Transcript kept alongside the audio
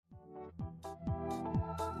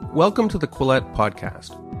Welcome to the Quillette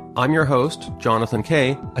Podcast. I'm your host, Jonathan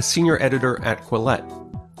Kay, a senior editor at Quillette.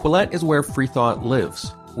 Quillette is where free thought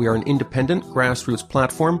lives. We are an independent grassroots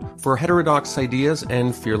platform for heterodox ideas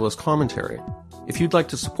and fearless commentary. If you'd like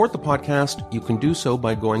to support the podcast, you can do so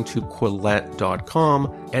by going to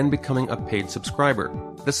Quillette.com and becoming a paid subscriber.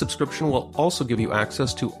 This subscription will also give you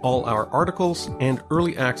access to all our articles and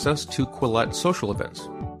early access to Quillette social events.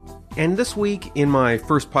 And this week, in my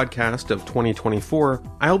first podcast of 2024,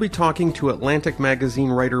 I'll be talking to Atlantic magazine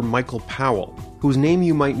writer Michael Powell, whose name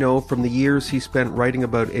you might know from the years he spent writing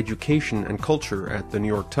about education and culture at the New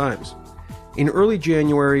York Times. In early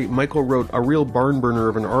January, Michael wrote a real barn burner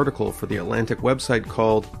of an article for the Atlantic website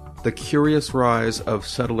called The Curious Rise of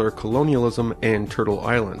Settler Colonialism and Turtle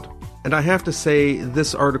Island. And I have to say,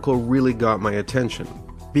 this article really got my attention.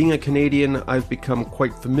 Being a Canadian, I've become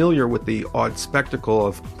quite familiar with the odd spectacle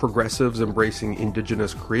of progressives embracing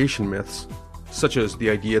Indigenous creation myths, such as the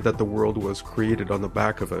idea that the world was created on the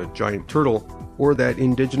back of a giant turtle, or that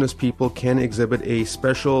Indigenous people can exhibit a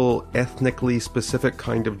special, ethnically specific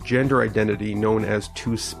kind of gender identity known as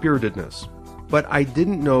two-spiritedness. But I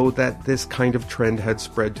didn't know that this kind of trend had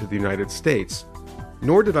spread to the United States.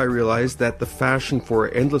 Nor did I realize that the fashion for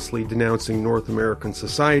endlessly denouncing North American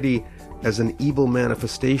society as an evil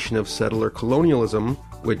manifestation of settler colonialism,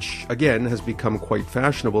 which again has become quite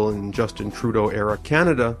fashionable in Justin Trudeau-era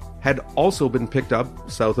Canada, had also been picked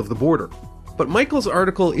up south of the border. But Michael's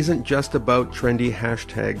article isn't just about trendy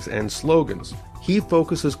hashtags and slogans. He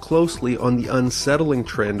focuses closely on the unsettling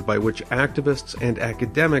trend by which activists and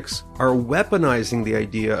academics are weaponizing the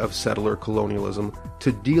idea of settler colonialism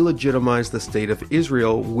to delegitimize the state of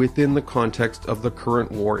Israel within the context of the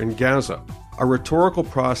current war in Gaza. A rhetorical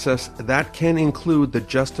process that can include the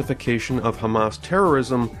justification of Hamas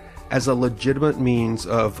terrorism as a legitimate means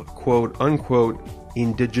of quote-unquote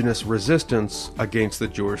indigenous resistance against the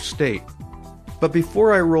Jewish state. But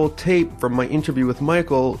before I roll tape from my interview with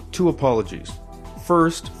Michael, two apologies.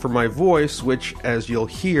 First, for my voice, which, as you'll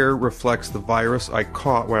hear, reflects the virus I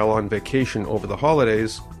caught while on vacation over the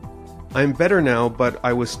holidays. I'm better now, but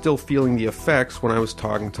I was still feeling the effects when I was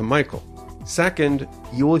talking to Michael. Second,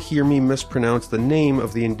 you will hear me mispronounce the name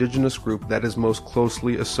of the indigenous group that is most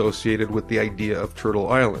closely associated with the idea of Turtle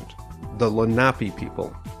Island, the Lenape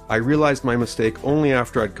people. I realized my mistake only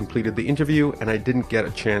after I'd completed the interview and I didn't get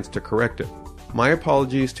a chance to correct it. My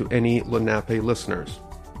apologies to any Lenape listeners.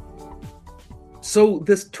 So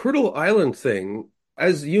this Turtle Island thing,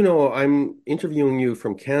 as you know, I'm interviewing you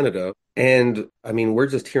from Canada, and I mean, we're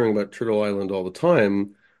just hearing about Turtle Island all the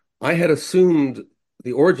time. I had assumed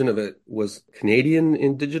the origin of it was Canadian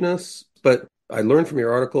indigenous, but I learned from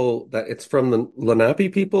your article that it's from the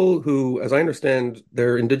Lenape people who, as I understand,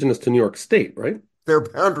 they're indigenous to New York State, right? Their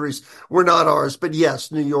boundaries were not ours, but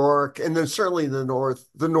yes, New York, and then certainly the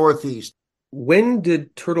Northeast. When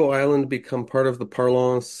did Turtle Island become part of the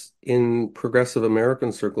parlance in progressive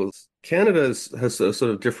American circles? Canada has a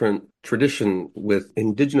sort of different tradition with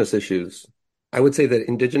indigenous issues. I would say that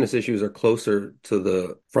indigenous issues are closer to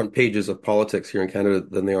the front pages of politics here in Canada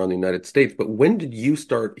than they are in the United States. But when did you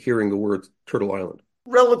start hearing the word Turtle Island?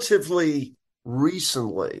 Relatively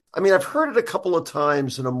recently. I mean, I've heard it a couple of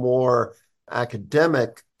times in a more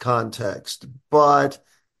academic context, but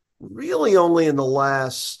really only in the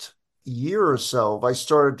last year or so, I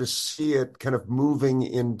started to see it kind of moving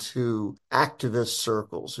into activist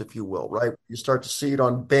circles, if you will, right? You start to see it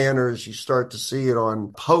on banners, you start to see it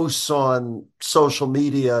on posts on social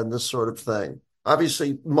media and this sort of thing.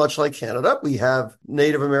 Obviously, much like Canada, we have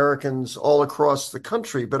Native Americans all across the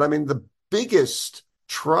country, but I mean, the biggest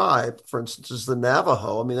tribe, for instance, is the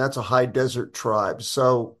Navajo. I mean, that's a high desert tribe.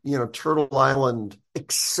 So, Turtle Island,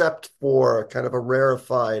 except for kind of a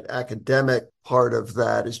rarefied academic part of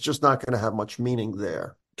that, is just not going to have much meaning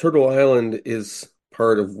there. Turtle Island is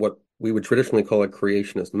part of what we would traditionally call a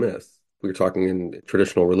creationist myth. We were talking in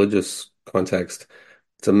traditional religious context.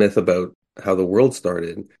 It's a myth about how the world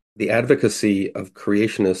started. The advocacy of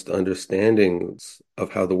creationist understandings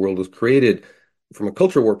of how the world was created, from a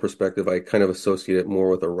culture war perspective, I kind of associate it more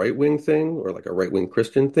with a right-wing thing or like a right-wing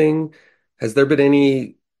Christian thing. Has there been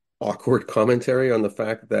any awkward commentary on the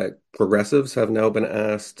fact that progressives have now been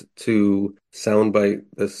asked to soundbite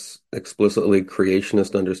this explicitly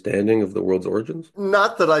creationist understanding of the world's origins?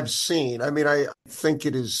 Not that I've seen. I mean, I think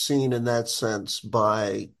it is seen in that sense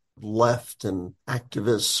by left and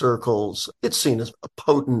activist circles. It's seen as a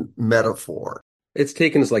potent metaphor. It's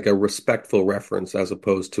taken as like a respectful reference as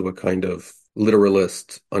opposed to a kind of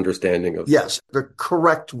literalist understanding of... Yes, the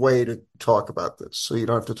correct way to talk about this. So you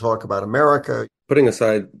don't have to talk about America. Putting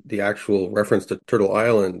aside the actual reference to Turtle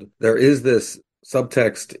Island, there is this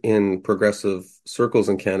subtext in progressive circles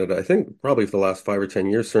in Canada, I think probably for the last 5 or 10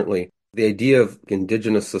 years, certainly, the idea of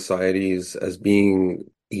Indigenous societies as being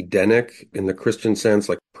Edenic in the Christian sense,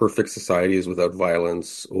 like perfect societies without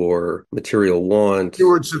violence or material want,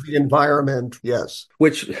 Stewards of the environment, yes.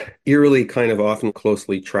 which eerily kind of often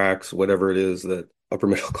closely tracks whatever it is that upper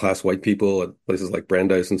middle class white people at places like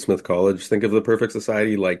Brandeis and Smith College think of the perfect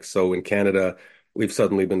society. Like, so in Canada, we've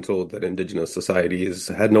suddenly been told that Indigenous societies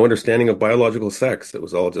had no understanding of biological sex. It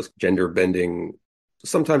was all just gender bending.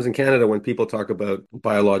 Sometimes in Canada, when people talk about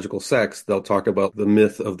biological sex, they'll talk about the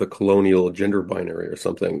myth of the colonial gender binary or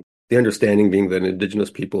something. The understanding being that Indigenous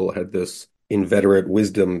people had this inveterate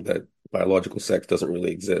wisdom that biological sex doesn't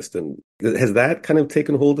really exist. And has that kind of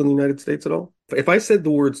taken hold in the United States at all? If I said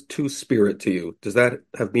the words two spirit to you, does that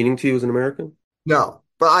have meaning to you as an American? No,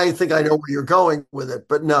 but I think I know where you're going with it.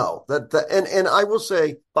 But no, and I will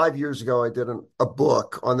say 5 years ago I did a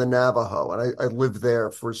book on the Navajo, and I lived there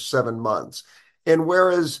for 7 months. And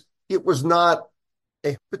whereas it was not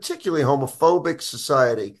a particularly homophobic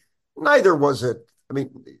society, neither was it. I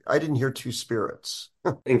mean, I didn't hear two spirits.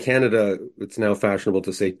 In Canada, it's now fashionable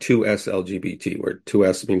to say 2S LGBT, where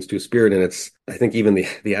 2S means two spirit. And it's, I think even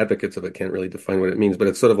the advocates of it can't really define what it means, but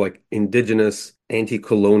it's sort of like indigenous,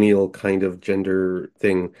 anti-colonial kind of gender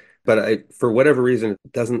thing. But for whatever reason,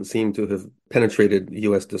 it doesn't seem to have penetrated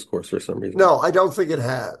US discourse for some reason. No, I don't think it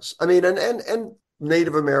has. I mean, and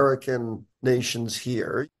Native American nations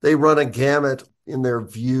here, they run a gamut in their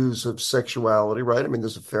views of sexuality, right? I mean,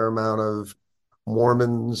 there's a fair amount of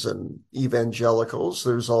Mormons and evangelicals.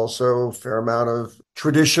 There's also a fair amount of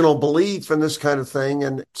traditional belief in this kind of thing.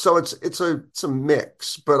 And so it's a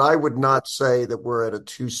mix, but I would not say that we're at a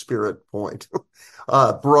two-spirit point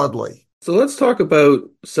broadly. So let's talk about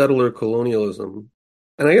settler colonialism.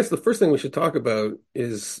 And I guess the first thing we should talk about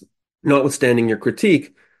is, notwithstanding your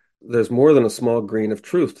critique, there's more than a small grain of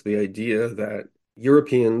truth to the idea that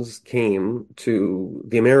Europeans came to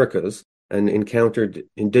the Americas and encountered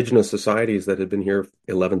indigenous societies that had been here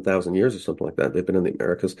 11,000 years or something like that. They've been in the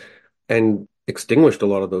Americas and extinguished a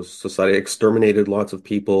lot of those societies, exterminated lots of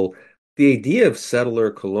people. The idea of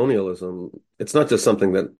settler colonialism, it's not just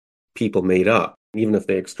something that people made up, even if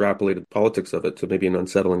they extrapolated politics of it to maybe an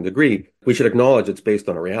unsettling degree. We should acknowledge it's based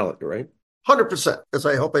on a reality, right? 100%. As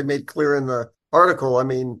I hope I made clear in the article, I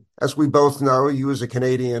mean, as we both know, you as a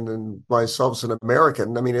Canadian and myself as an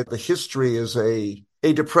American, I mean, the history is a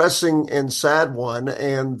depressing and sad one,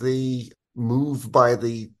 and the move by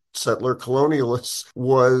the settler colonialists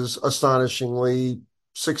was astonishingly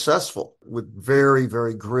successful with very,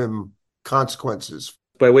 very grim consequences.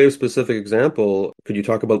 By way of specific example, could you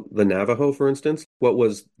talk about the Navajo, for instance? What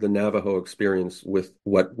was the Navajo experience with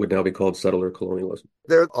what would now be called settler colonialism?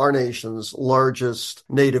 They're our nation's largest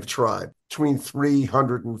native tribe, between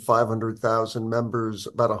 300 and 500,000 members,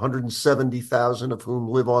 about 170,000 of whom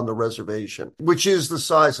live on the reservation, which is the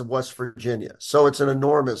size of West Virginia. So it's an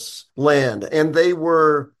enormous land. And they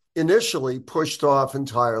were initially pushed off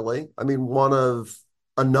entirely. I mean, one of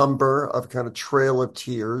a number of kind of Trail of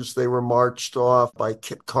Tears. They were marched off by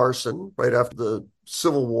Kit Carson right after the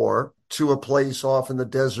Civil War to a place off in the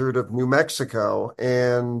desert of New Mexico.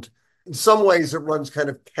 And in some ways, it runs kind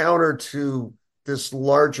of counter to this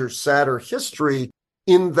larger, sadder history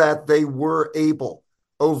in that they were able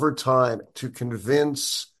over time to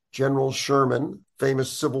convince General Sherman,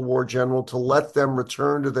 famous Civil War general, to let them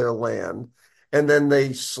return to their land. And then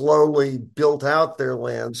they slowly built out their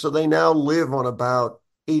land. So they now live on about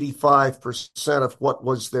 85% of what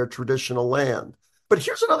was their traditional land. But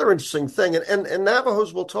here's another interesting thing, and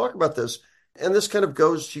Navajos will talk about this, and this kind of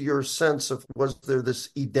goes to your sense of, was there this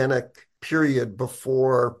Edenic period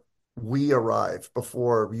before we arrived,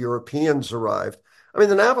 before Europeans arrived? I mean,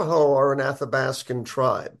 the Navajo are an Athabascan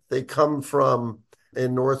tribe. They come from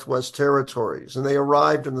in Northwest Territories, and they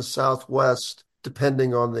arrived in the Southwest,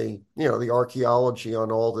 depending on the archaeology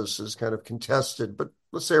on all this is kind of contested, but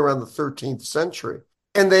let's say around the 13th century.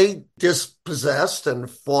 And they dispossessed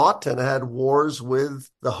and fought and had wars with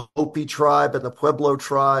the Hopi tribe and the Pueblo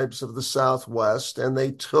tribes of the Southwest, and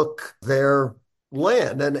they took their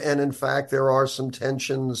land. And in fact, there are some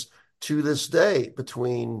tensions to this day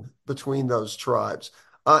between those tribes.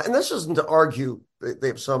 And this isn't to argue they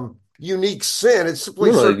have some unique sin. It's simply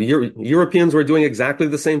Europeans were doing exactly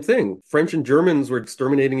the same thing. French and Germans were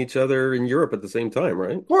exterminating each other in Europe at the same time,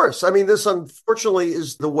 right? Of course. I mean, this unfortunately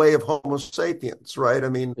is the way of Homo sapiens, right? I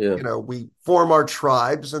mean, we form our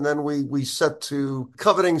tribes and then we set to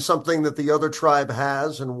coveting something that the other tribe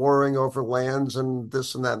has and warring over lands and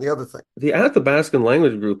this and that and the other thing. The Athabascan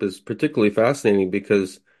language group is particularly fascinating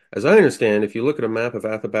because, as I understand, if you look at a map of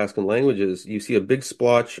Athabascan languages, you see a big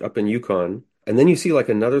splotch up in Yukon. And then you see like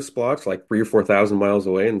another splotch like 3 or 4 thousand miles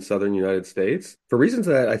away in the southern United States for reasons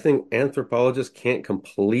that I think anthropologists can't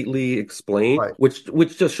completely explain, Right, which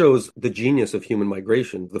just shows the genius of human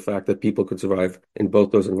migration, the fact that people could survive in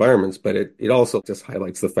both those environments. But it also just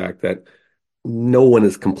highlights the fact that no one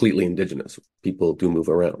is completely indigenous. People do move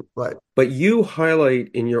around. right. But you highlight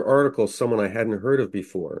in your article someone I hadn't heard of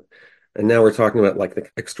before. And now we're talking about like the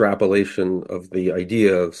extrapolation of the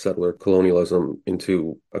idea of settler colonialism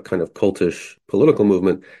into a kind of cultish political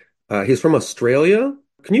movement. He's from Australia.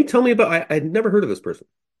 Can you tell me about? I'd never heard of this person.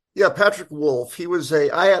 Yeah, Patrick Wolf.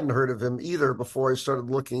 I hadn't heard of him either before I started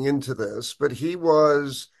looking into this, but he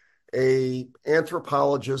was a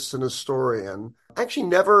anthropologist and historian. Actually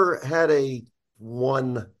never had a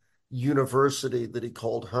one university that he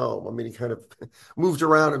called home. I mean, he kind of moved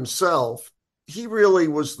around himself. He really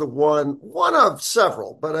was the one of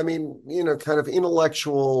several, but I mean, kind of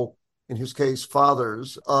intellectual, in his case,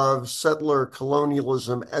 fathers of settler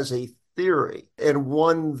colonialism as a theory, and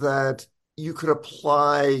one that you could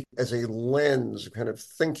apply as a lens, kind of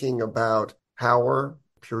thinking about power,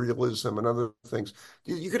 imperialism, and other things.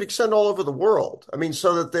 You could extend all over the world. I mean,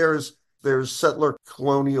 so that there's settler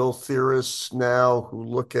colonial theorists now who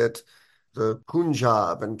look at the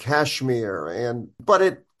Punjab and Kashmir,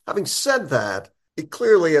 but having said that, it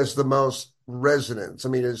clearly has the most resonance. I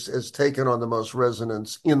mean, has taken on the most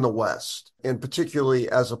resonance in the West, and particularly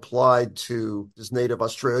as applied to his native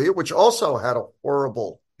Australia, which also had a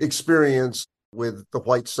horrible experience with the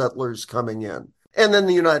white settlers coming in, and then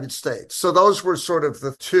the United States. So those were sort of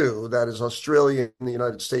the two, that is Australia and the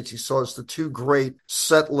United States, he saw as the two great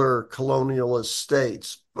settler colonialist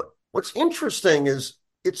states. But what's interesting is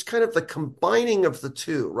it's kind of the combining of the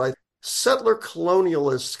two, right? Settler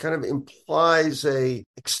colonialists kind of implies a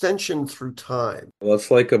extension through time. Well, it's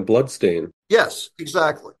like a bloodstain. Yes,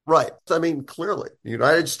 exactly. Right. I mean, clearly, the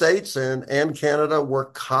United States and Canada were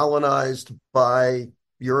colonized by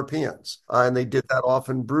Europeans, and they did that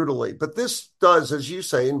often brutally. But this does, as you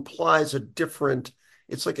say, implies a different.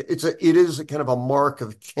 It is a kind of a mark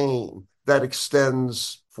of Cain that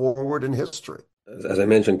extends forward in history. As I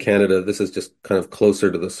mentioned, Canada, this is just kind of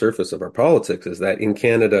closer to the surface of our politics, is that in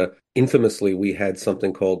Canada, infamously, we had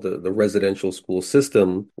something called the residential school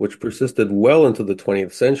system, which persisted well into the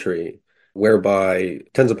 20th century, whereby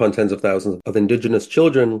tens upon tens of thousands of Indigenous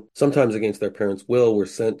children, sometimes against their parents' will, were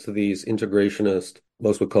sent to these integrationist,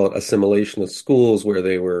 most would call it assimilationist schools, where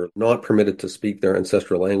they were not permitted to speak their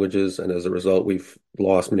ancestral languages. And as a result, we've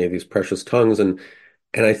lost many of these precious tongues. And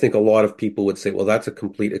I think a lot of people would say, well, that's a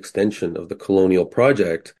complete extension of the colonial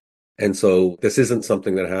project. And so this isn't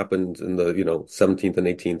something that happened in the, 17th and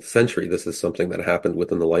 18th century. This is something that happened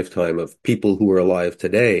within the lifetime of people who are alive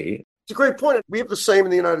today. It's a great point. We have the same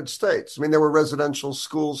in the United States. I mean, there were residential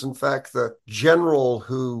schools. In fact, the general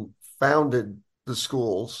who founded the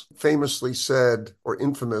schools famously said, or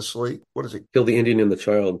infamously, what is it? Kill the Indian and the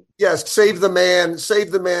child. Yes, save the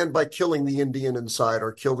man by killing the Indian inside,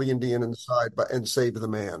 or kill the Indian inside and save the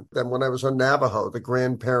man. Then when I was on Navajo, the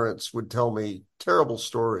grandparents would tell me terrible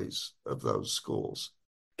stories of those schools.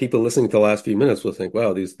 People listening to the last few minutes will think,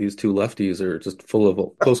 wow, these two lefties are just full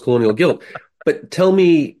of post-colonial guilt. But tell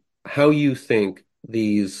me how you think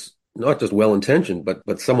these, not just well-intentioned,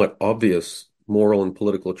 but somewhat obvious moral and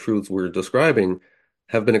political truths we're describing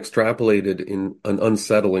have been extrapolated in an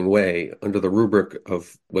unsettling way under the rubric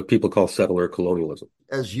of what people call settler colonialism.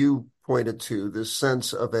 As you pointed to, this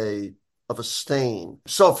sense of a stain.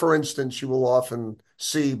 So, for instance, you will often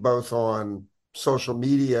see both on social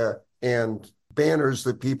media and banners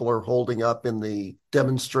that people are holding up in the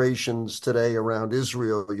demonstrations today around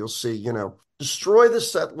Israel. You'll see, destroy the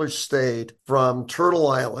settler state from Turtle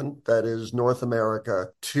Island, that is North America,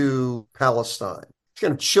 to Palestine. It's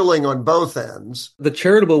kind of chilling on both ends. The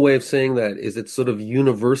charitable way of saying that is it's sort of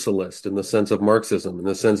universalist in the sense of Marxism, in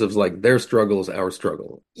the sense of like their struggle is our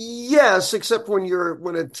struggle. Yes, except when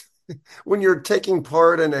you're taking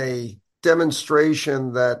part in a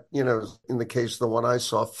demonstration that, in the case of the one I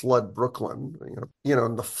saw, Flood Brooklyn,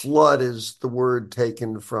 and the flood is the word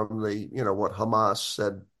taken from the, what Hamas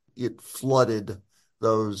said. It flooded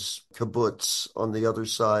those kibbutz on the other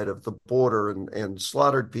side of the border and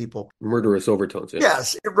slaughtered people. Murderous overtones. Yeah.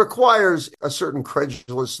 Yes, it requires a certain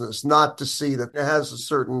credulousness not to see that it has a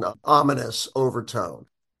certain ominous overtone.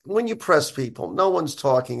 When you press people, no one's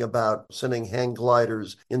talking about sending hang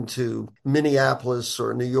gliders into Minneapolis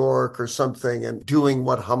or New York or something and doing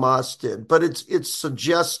what Hamas did. But it's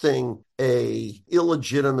suggesting a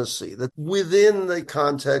illegitimacy that within the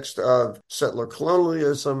context of settler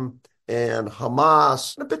colonialism and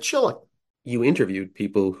Hamas, a bit chilling. you interviewed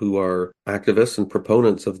people who are activists and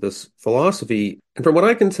proponents of this philosophy. And from what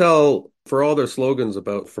I can tell, for all their slogans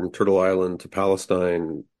about from Turtle Island to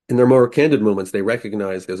Palestine, in their more candid moments, they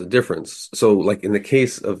recognize there's a difference. So, like in the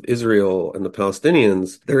case of Israel and the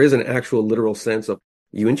Palestinians, there is an actual literal sense of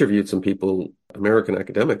you interviewed some people, American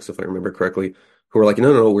academics, if I remember correctly, who are like,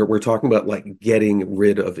 no, no, no, we're talking about like getting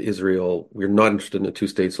rid of Israel. We're not interested in a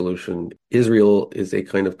two-state solution. Israel is a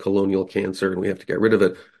kind of colonial cancer and we have to get rid of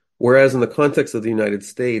it. Whereas in the context of the United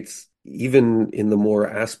States, even in the more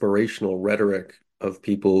aspirational rhetoric of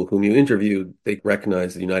people whom you interviewed, they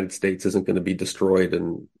recognize the United States isn't going to be destroyed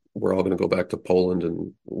and we're all going to go back to Poland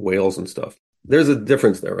and Wales and stuff. There's a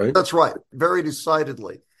difference there, right? That's right, very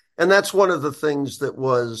decidedly. And that's one of the things that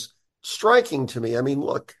was striking to me. I mean,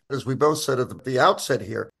 look, as we both said at the outset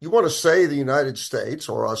here, you want to say the United States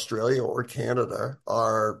or Australia or Canada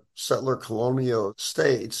are settler colonial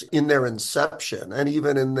states in their inception and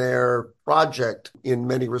even in their project in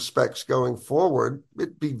many respects going forward,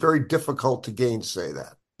 it'd be very difficult to gainsay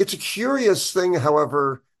that. It's a curious thing,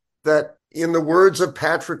 however, that in the words of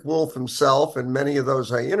Patrick Wolf himself and many of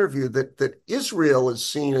those I interviewed, that Israel is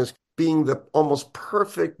seen as being the almost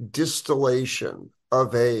perfect distillation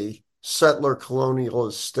of a settler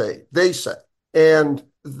colonialist state, they say. And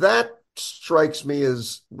that strikes me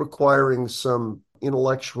as requiring some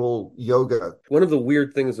intellectual yoga. One of the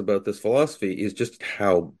weird things about this philosophy is just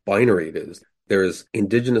how binary it is. There's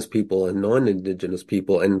indigenous people and non-indigenous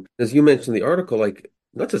people. And as you mentioned in the article, like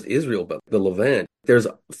not just Israel, but the Levant, there's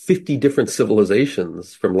 50 different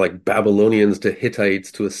civilizations from like Babylonians to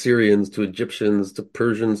Hittites to Assyrians to Egyptians to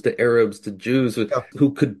Persians to Arabs to Jews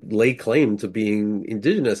who could lay claim to being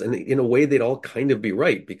indigenous. And in a way, they'd all kind of be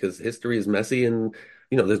right because history is messy and,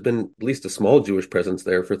 there's been at least a small Jewish presence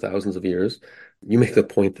there for thousands of years. You make the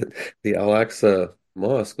point that the Al-Aqsa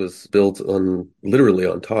Mosque was built literally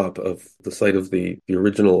on top of the site of the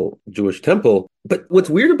original Jewish temple. But what's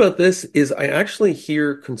weird about this is I actually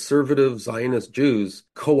hear conservative Zionist Jews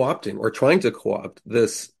co-opting or trying to co-opt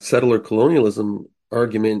this settler colonialism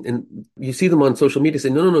argument. And you see them on social media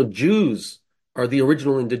saying, no, no, no, Jews are the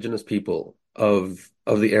original indigenous people of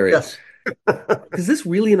the area. Yes. Is this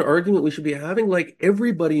really an argument we should be having? Like,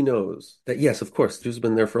 everybody knows that, yes, of course, Jews have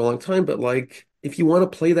been there for a long time, but like, if you want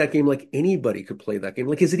to play that game, like anybody could play that game.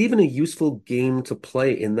 Like, is it even a useful game to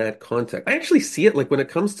play in that context? I actually see it like when it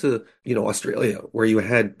comes to, Australia, where you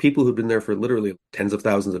had people who've been there for literally tens of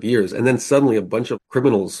thousands of years. And then suddenly a bunch of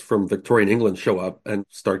criminals from Victorian England show up and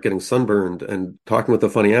start getting sunburned and talking with a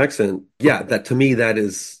funny accent. Yeah, that to me,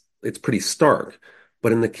 it's pretty stark.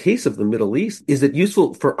 But in the case of the Middle East, is it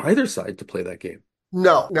useful for either side to play that game?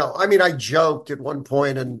 No. I mean, I joked at one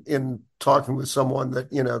point in talking with someone that,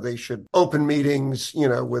 they should open meetings,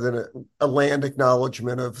 with a land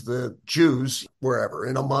acknowledgement of the Jews wherever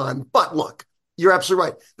in Oman. But look, you're absolutely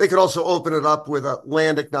right. They could also open it up with a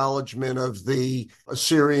land acknowledgement of the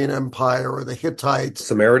Assyrian Empire or the Hittites.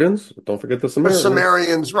 Samaritans? Don't forget the Samaritans. The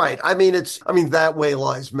Sumerians, right. I mean, that way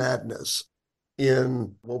lies madness.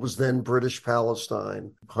 In what was then British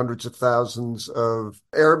Palestine, hundreds of thousands of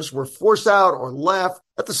Arabs were forced out or left.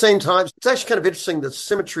 At the same time, it's actually kind of interesting, the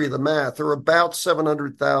symmetry of the math. There were about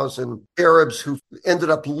 700,000 Arabs who ended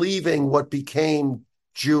up leaving what became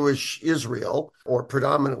Jewish Israel, or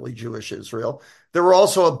predominantly Jewish Israel. There were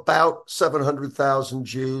also about 700,000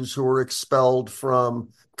 Jews who were expelled from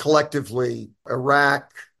collectively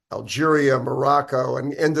Iraq, Algeria, Morocco,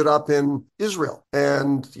 and ended up in Israel.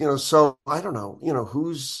 And, so I don't know,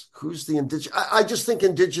 who's the indigenous. I just think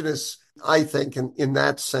indigenous, in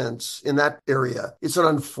that sense, in that area, it's an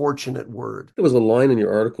unfortunate word. There was a line in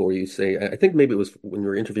your article where you say, I think maybe it was when you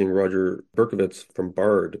were interviewing Roger Berkowitz from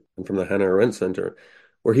BARD and from the Hannah Arendt Center,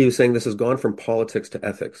 where he was saying this has gone from politics to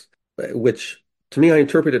ethics, which to me, I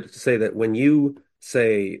interpret it to say that when you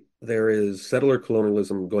say there is settler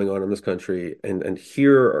colonialism going on in this country, and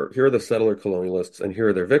here are the settler colonialists, and here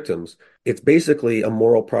are their victims. It's basically a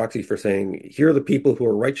moral proxy for saying, here are the people who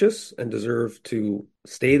are righteous and deserve to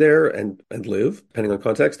stay there and live, depending on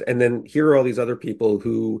context. And then here are all these other people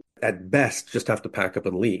who, at best, just have to pack up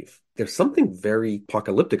and leave. There's something very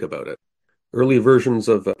apocalyptic about it. Early versions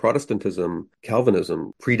of Protestantism,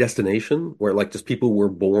 Calvinism, predestination, where like just people were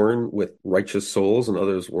born with righteous souls and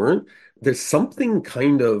others weren't. There's something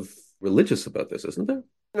kind of religious about this, isn't there?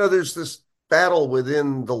 There's this battle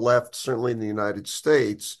within the left, certainly in the United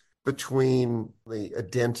States, between the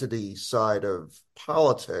identity side of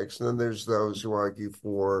politics, and then there's those who argue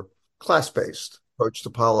for class-based approach to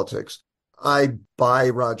politics. I buy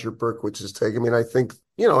Roger Berkowitz's take. I mean, I think,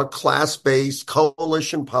 a class-based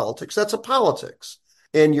coalition politics, that's a politics.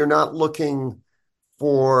 And you're not looking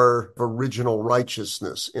for original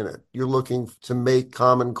righteousness in it. You're looking to make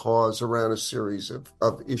common cause around a series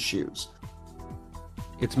of issues.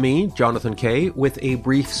 It's me, Jonathan Kay, with a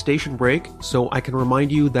brief station break so I can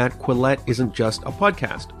remind you that Quillette isn't just a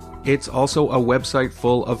podcast. It's also a website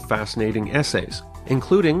full of fascinating essays,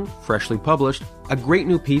 including, freshly published, a great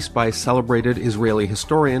new piece by celebrated Israeli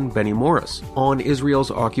historian Benny Morris on Israel's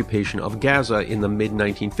occupation of Gaza in the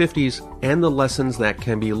mid-1950s and the lessons that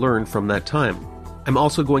can be learned from that time. I'm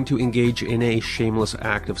also going to engage in a shameless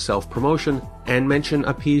act of self-promotion and mention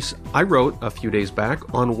a piece I wrote a few days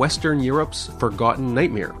back on Western Europe's Forgotten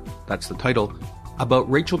Nightmare, that's the title, about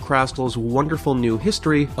Rachel Krastel's wonderful new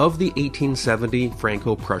history of the 1870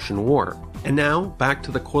 Franco-Prussian War. And now, back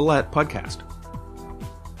to the Quillette podcast.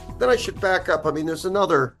 Then I should back up. I mean, there's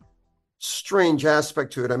another strange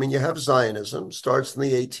aspect to it. I mean, you have Zionism, starts in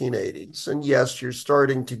the 1880s, and yes, you're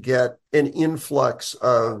starting to get an influx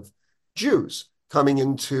of Jews coming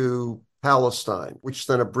into Palestine, which is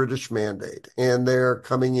then a British mandate. And they're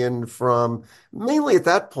coming in from, mainly at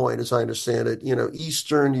that point, as I understand it,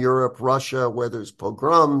 Eastern Europe, Russia, where there's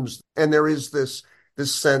pogroms. And there is this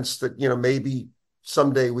sense that, maybe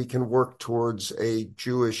someday we can work towards a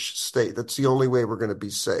Jewish state. That's the only way we're going to be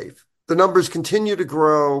safe. The numbers continue to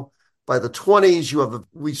grow. By the 20s, you have, at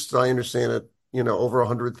least I understand it, over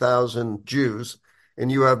 100,000 Jews.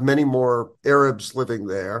 And you have many more Arabs living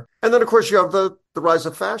there. And then, of course, you have the rise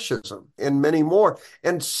of fascism and many more.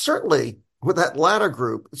 And certainly with that latter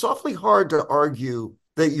group, it's awfully hard to argue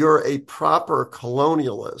that you're a proper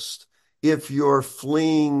colonialist if you're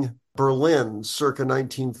fleeing Berlin circa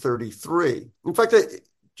 1933. In fact,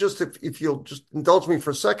 if you'll just indulge me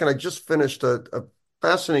for a second, I just finished a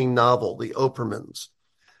fascinating novel, The Opermans,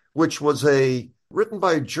 which was written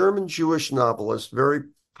by a German Jewish novelist, very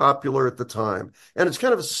popular at the time. And it's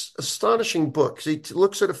kind of an astonishing book. He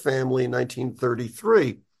looks at a family in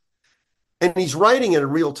 1933, and he's writing it in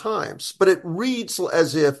real times, but it reads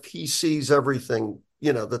as if he sees everything,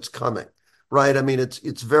 that's coming, right? I mean, it's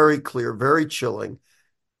very clear, very chilling.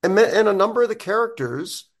 And a number of the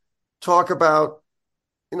characters talk about,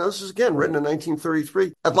 this is again written in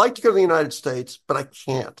 1933. I'd like to go to the United States, but I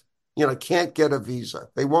can't. I can't get a visa.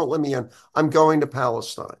 They won't let me in. I'm going to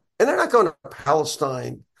Palestine. And they're not going to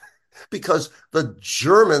Palestine because the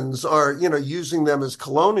Germans are, using them as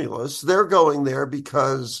colonialists. They're going there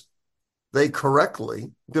because they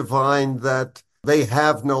correctly divined that they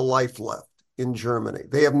have no life left in Germany.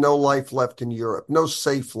 They have no life left in Europe, no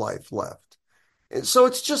safe life left. And so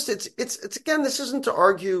it's again, this isn't to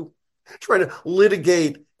argue, trying to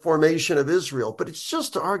litigate formation of Israel, but it's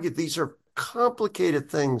just to argue these are complicated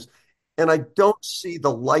things. And I don't see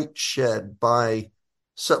the light shed by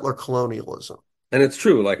settler colonialism. And it's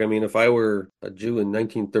true. If I were a Jew in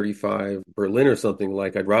 1935 Berlin or something,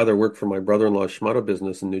 I'd rather work for my brother-in-law's schmata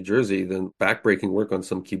business in New Jersey than backbreaking work on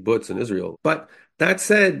some kibbutz in Israel. But that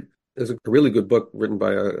said, there's a really good book written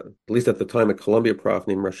by, at least at the time, a Columbia prof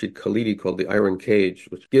named Rashid Khalidi called The Iron Cage,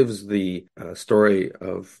 which gives the story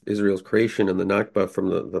of Israel's creation and the Nakba from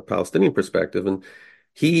the Palestinian perspective. And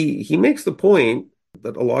he makes the point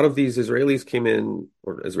that a lot of these Israelis came in,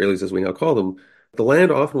 or Israelis as we now call them, the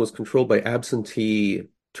land often was controlled by absentee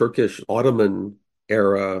Turkish Ottoman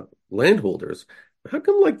era landholders. How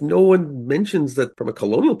come no one mentions that from a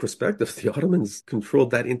colonial perspective, the Ottomans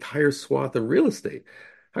controlled that entire swath of real estate?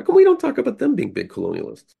 How come we don't talk about them being big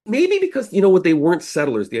colonialists? Maybe because, they weren't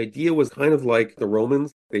settlers. The idea was kind of like the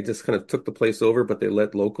Romans. They just kind of took the place over, but they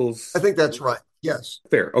let locals. I think that's right. Yes.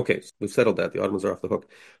 Fair. Okay. So we've settled that. The Ottomans are off the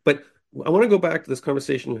hook. But I want to go back to this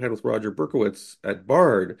conversation you had with Roger Berkowitz at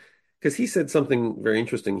Bard, because he said something very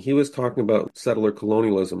interesting. He was talking about settler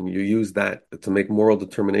colonialism. You use that to make moral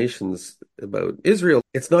determinations about Israel.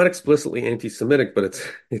 It's not explicitly anti-Semitic, but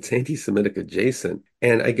it's anti-Semitic adjacent.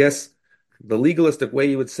 And I guess the legalistic way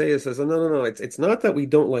you would say it says, oh, no. It's not that we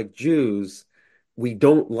don't like Jews. We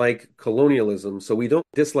don't like colonialism. So we don't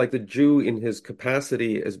dislike the Jew in his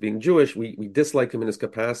capacity as being Jewish. We dislike him in his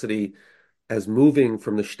capacity as moving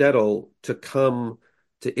from the shtetl to come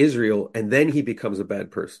to Israel, and then he becomes a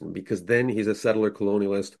bad person because then he's a settler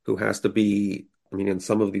colonialist who has to be, in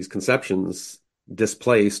some of these conceptions,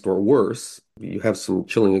 displaced or worse. You have some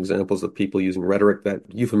chilling examples of people using rhetoric that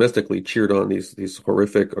euphemistically cheered on these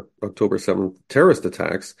horrific October 7th terrorist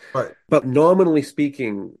attacks. Right. But nominally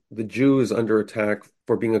speaking, the Jew is under attack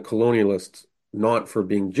for being a colonialist, not for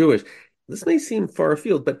being Jewish. This may seem far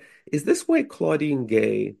afield, but is this why Claudine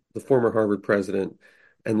Gay, the former Harvard president,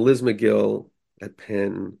 and Liz McGill at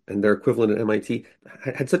Penn and their equivalent at MIT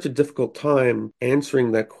had such a difficult time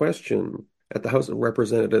answering that question at the House of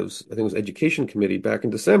Representatives, I think it was Education Committee back in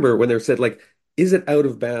December, when they said, is it out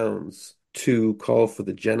of bounds to call for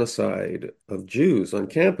the genocide of Jews on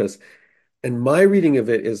campus. And my reading of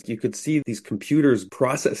it is you could see these computers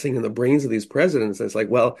processing in the brains of these presidents. And it's like,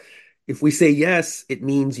 well, if we say yes, it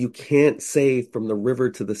means you can't say from the river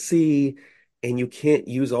to the sea, and you can't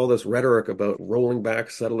use all this rhetoric about rolling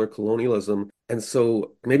back settler colonialism. And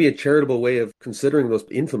so maybe a charitable way of considering those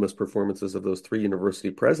infamous performances of those three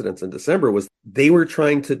university presidents in December was they were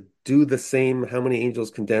trying to do the same how many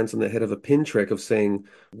angels can dance on the head of a pin trick of saying,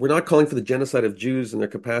 we're not calling for the genocide of Jews in their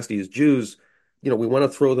capacity as Jews. We want to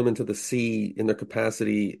throw them into the sea in their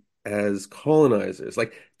capacity as colonizers.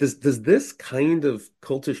 Like, does this kind of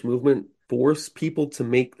cultish movement force people to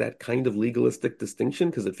make that kind of legalistic distinction?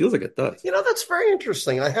 Because it feels like it does. That's very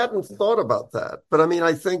interesting. I hadn't thought about that, but I mean,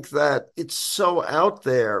 I think that it's so out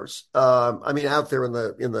there. Out there in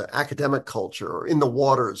the academic culture, or in the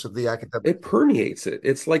waters of the academic. It permeates it.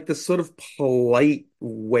 It's like this sort of polite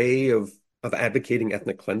way of advocating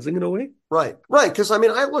ethnic cleansing in a way. Right, right. Because I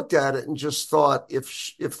mean, I looked at it and just thought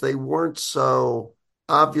if they weren't so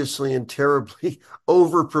obviously and terribly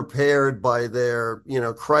over prepared by their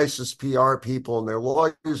crisis PR people and their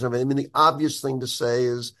lawyers. I mean, the obvious thing to say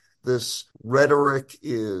is this rhetoric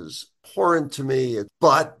is abhorrent to me,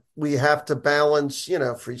 but we have to balance,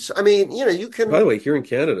 free. I mean, you can. By the way, here in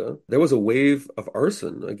Canada, there was a wave of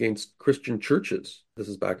arson against Christian churches. This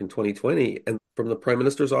is back in 2020. And from the Prime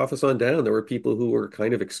Minister's office on down, there were people who were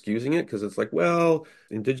kind of excusing it because it's like, well,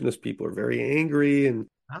 Indigenous people are very angry. And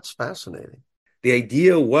that's fascinating. The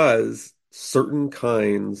idea was certain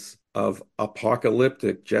kinds of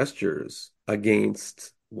apocalyptic gestures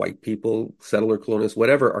against white people, settler colonists,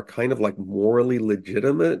 whatever, are kind of like morally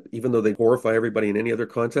legitimate, even though they horrify everybody in any other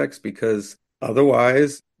context, because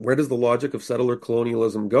otherwise, where does the logic of settler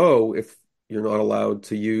colonialism go if you're not allowed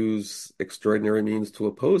to use extraordinary means to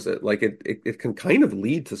oppose it? Like it can kind of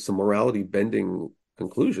lead to some morality bending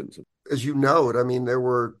conclusions. As you note, I mean, there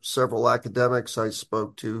were several academics I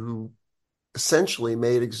spoke to who essentially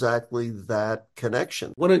made exactly that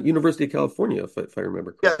connection. One at University of California, if I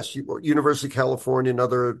remember correctly. Yes, University of California,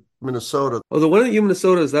 another Minnesota. Oh, the one at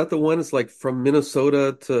Minnesota, is that the one that's like from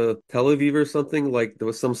Minnesota to Tel Aviv or something? Like there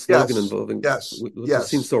was some slogan involving. Yes. It just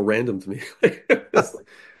seems so random to me.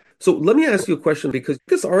 So let me ask you a question, because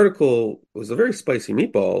this article was a very spicy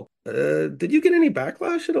meatball. Did you get any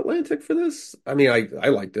backlash at Atlantic for this? I mean, I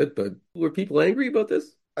liked it, but were people angry about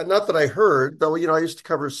this? Not that I heard, though, I used to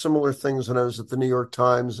cover similar things when I was at the New York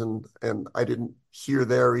Times, and I didn't hear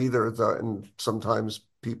there either, and sometimes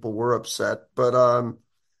people were upset. But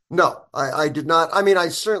no, I did not. I mean, I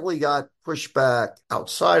certainly got pushback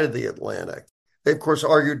outside of the Atlantic. They, of course,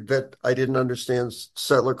 argued that I didn't understand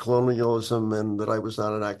settler colonialism and that I was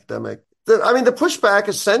not an academic. The pushback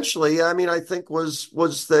essentially, I think was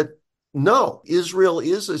that no, Israel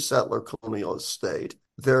is a settler colonialist state.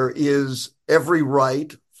 There is every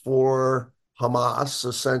right for Hamas,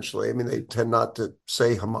 essentially. I mean, they tend not to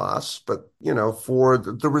say Hamas, but, for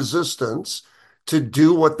the resistance to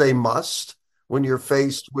do what they must when you're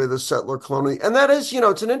faced with a settler colony. And that is,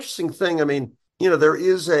 it's an interesting thing. I mean, there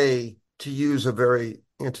is to use a very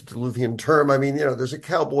antediluvian term, there's a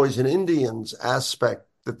cowboys and Indians aspect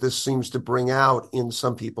that this seems to bring out in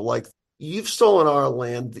some people. Like, you've stolen our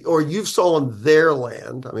land, or you've stolen their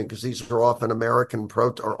land. I mean, because these are often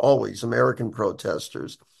always American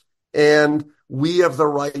protesters. And we have the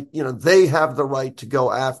right, they have the right to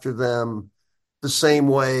go after them the same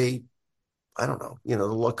way, I don't know, the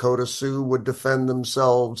Lakota Sioux would defend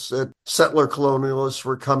themselves if settler colonialists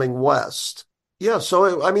were coming west. Yeah, so,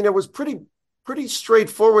 it was pretty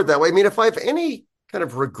straightforward that way. I mean, if I have any kind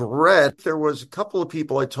of regret, there was a couple of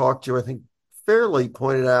people I talked to, I think, fairly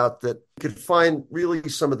pointed out that you could find really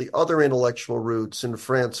some of the other intellectual roots in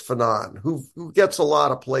Frantz Fanon, who gets a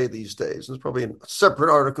lot of play these days. There's probably a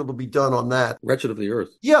separate article to be done on that. Wretched of the Earth.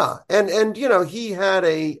 Yeah. And he had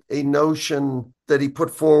a notion that he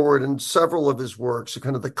put forward in several of his works,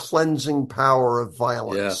 kind of the cleansing power of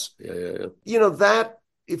violence. Yeah. That,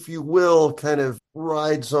 if you will, kind of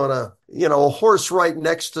rides on a horse right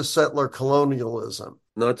next to settler colonialism.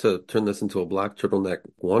 Not to turn this into a black turtleneck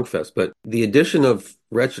wongfest, but the edition of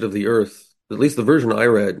Wretched of the Earth, at least the version I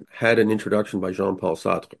read, had an introduction by Jean-Paul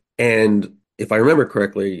Sartre. And if I remember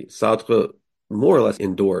correctly, Sartre more or less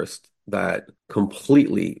endorsed that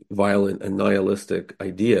completely violent and nihilistic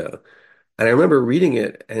idea. And I remember reading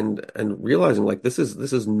it and realizing, like, this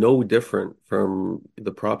is no different from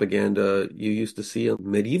the propaganda you used to see in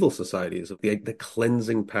medieval societies, of the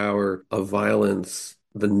cleansing power of violence,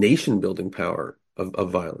 the nation building power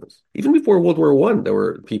of violence. Even before World War One, there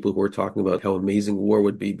were people who were talking about how amazing war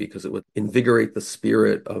would be because it would invigorate the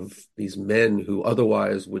spirit of these men who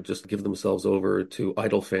otherwise would just give themselves over to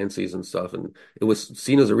idle fancies and stuff. And it was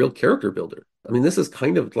seen as a real character builder. I mean, this is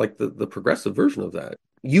kind of like the progressive version of that.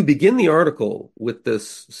 You begin the article with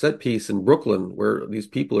this set piece in Brooklyn where these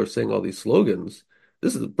people are saying all these slogans.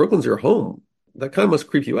 Brooklyn's your home. That kind of must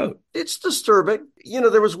creep you out. It's disturbing.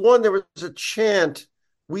 There was a chant,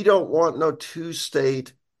 we don't want no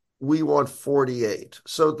two-state, we want 48.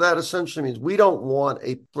 So that essentially means we don't want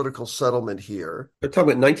a political settlement here. They're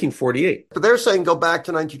talking about 1948. But they're saying go back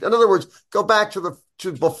to in other words, go back to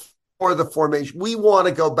before the formation. We want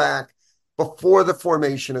to go back before the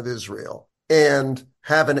formation of Israel and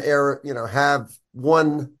have have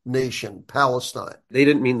one nation, Palestine. They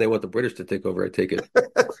didn't mean they want the British to take over, I take it. I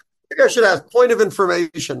think I should ask, point of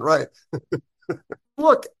information, right?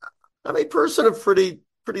 Look, I'm a person of pretty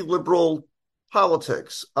liberal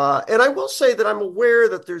politics. And I will say that I'm aware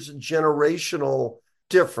that there's a generational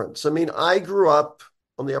difference. I mean, I grew up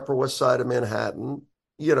on the Upper West Side of Manhattan,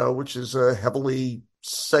 which is a heavily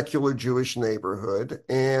secular Jewish neighborhood.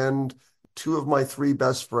 And two of my three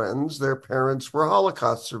best friends, their parents were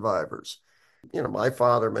Holocaust survivors. My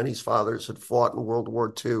father, many's fathers had fought in World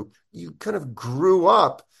War II. You kind of grew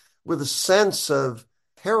up with a sense of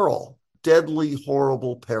peril, deadly,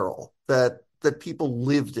 horrible peril that people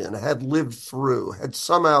lived in, had lived through, had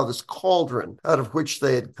somehow this cauldron out of which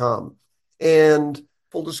they had come. And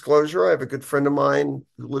full disclosure, I have a good friend of mine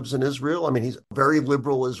who lives in Israel. I mean, he's a very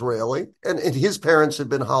liberal Israeli, and his parents had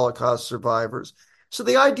been Holocaust survivors. So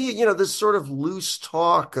the idea, this sort of loose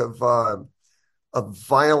talk of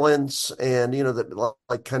violence and, that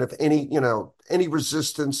like kind of any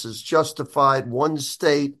resistance is justified. One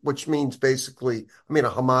state, which means basically, a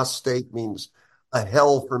Hamas state means a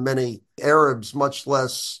hell for many Arabs, much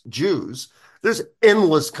less Jews. There's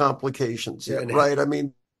endless complications here, right?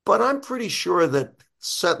 But I'm pretty sure that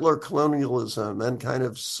settler colonialism and kind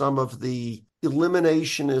of some of the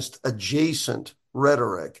eliminationist adjacent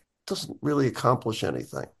rhetoric doesn't really accomplish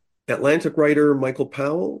anything. Atlantic writer Michael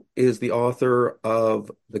Powell is the author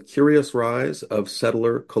of The Curious Rise of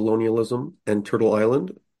Settler Colonialism and Turtle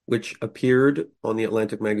Island, which appeared on the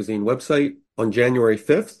Atlantic Magazine website on January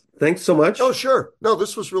 5th. Thanks so much. Oh, sure. No,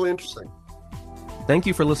 this was really interesting. Thank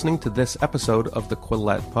you for listening to this episode of the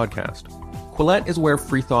Quillette podcast. Quillette is where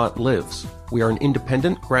free thought lives. We are an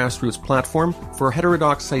independent grassroots platform for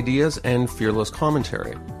heterodox ideas and fearless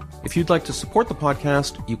commentary. If you'd like to support the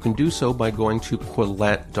podcast, you can do so by going to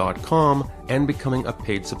Quillette.com and becoming a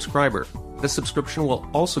paid subscriber. This subscription will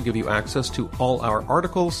also give you access to all our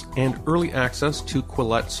articles and early access to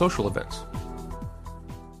Quillette social events.